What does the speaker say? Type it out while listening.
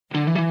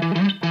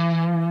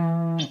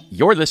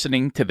You're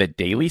listening to the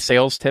Daily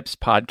Sales Tips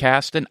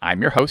podcast, and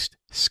I'm your host,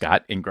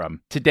 Scott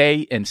Ingram. Today,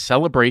 in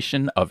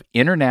celebration of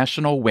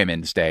International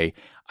Women's Day,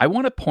 I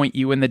want to point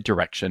you in the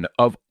direction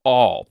of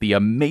all the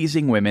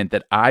amazing women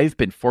that I've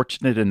been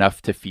fortunate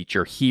enough to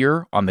feature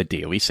here on the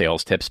Daily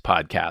Sales Tips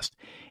podcast.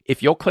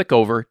 If you'll click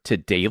over to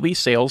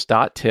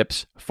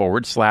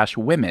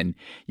DailySales.Tips/women,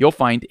 you'll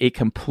find a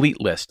complete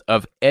list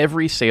of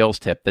every sales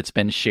tip that's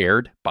been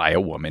shared by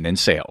a woman in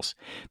sales.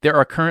 There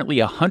are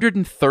currently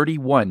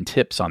 131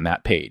 tips on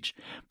that page,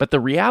 but the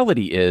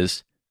reality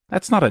is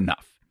that's not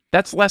enough.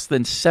 That's less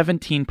than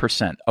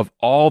 17% of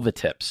all the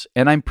tips,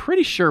 and I'm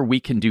pretty sure we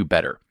can do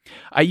better.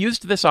 I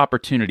used this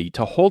opportunity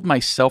to hold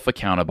myself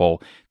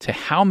accountable to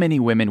how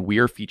many women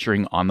we're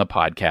featuring on the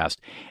podcast,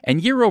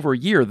 and year over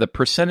year, the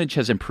percentage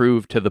has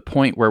improved to the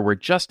point where we're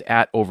just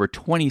at over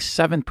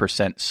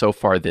 27% so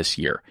far this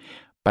year.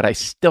 But I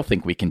still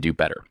think we can do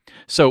better.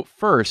 So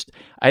first,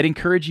 I'd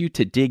encourage you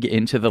to dig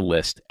into the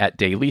list at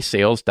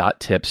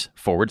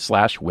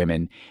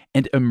dailysales.tips/women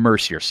and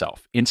immerse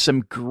yourself in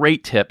some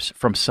great tips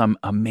from some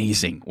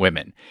amazing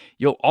women.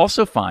 You'll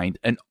also find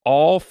an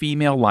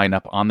all-female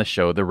lineup on the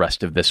show the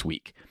rest of this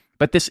week.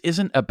 But this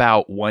isn't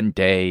about one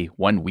day,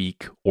 1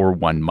 week, or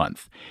 1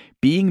 month.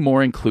 Being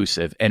more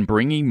inclusive and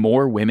bringing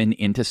more women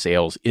into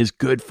sales is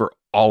good for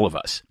all of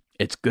us.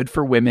 It's good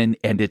for women,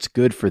 and it's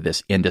good for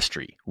this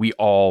industry. We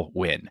all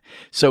win.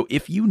 So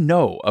if you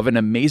know of an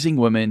amazing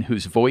woman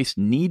whose voice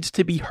needs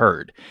to be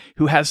heard,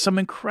 who has some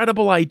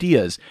incredible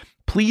ideas,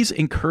 please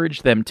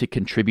encourage them to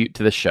contribute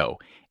to the show.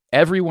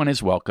 Everyone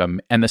is welcome,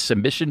 and the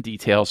submission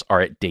details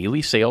are at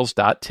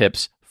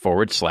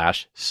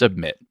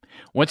dailysales.tips/submit.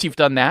 Once you've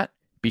done that,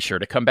 be sure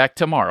to come back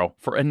tomorrow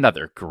for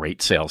another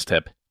great sales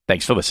tip.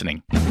 Thanks for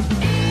listening.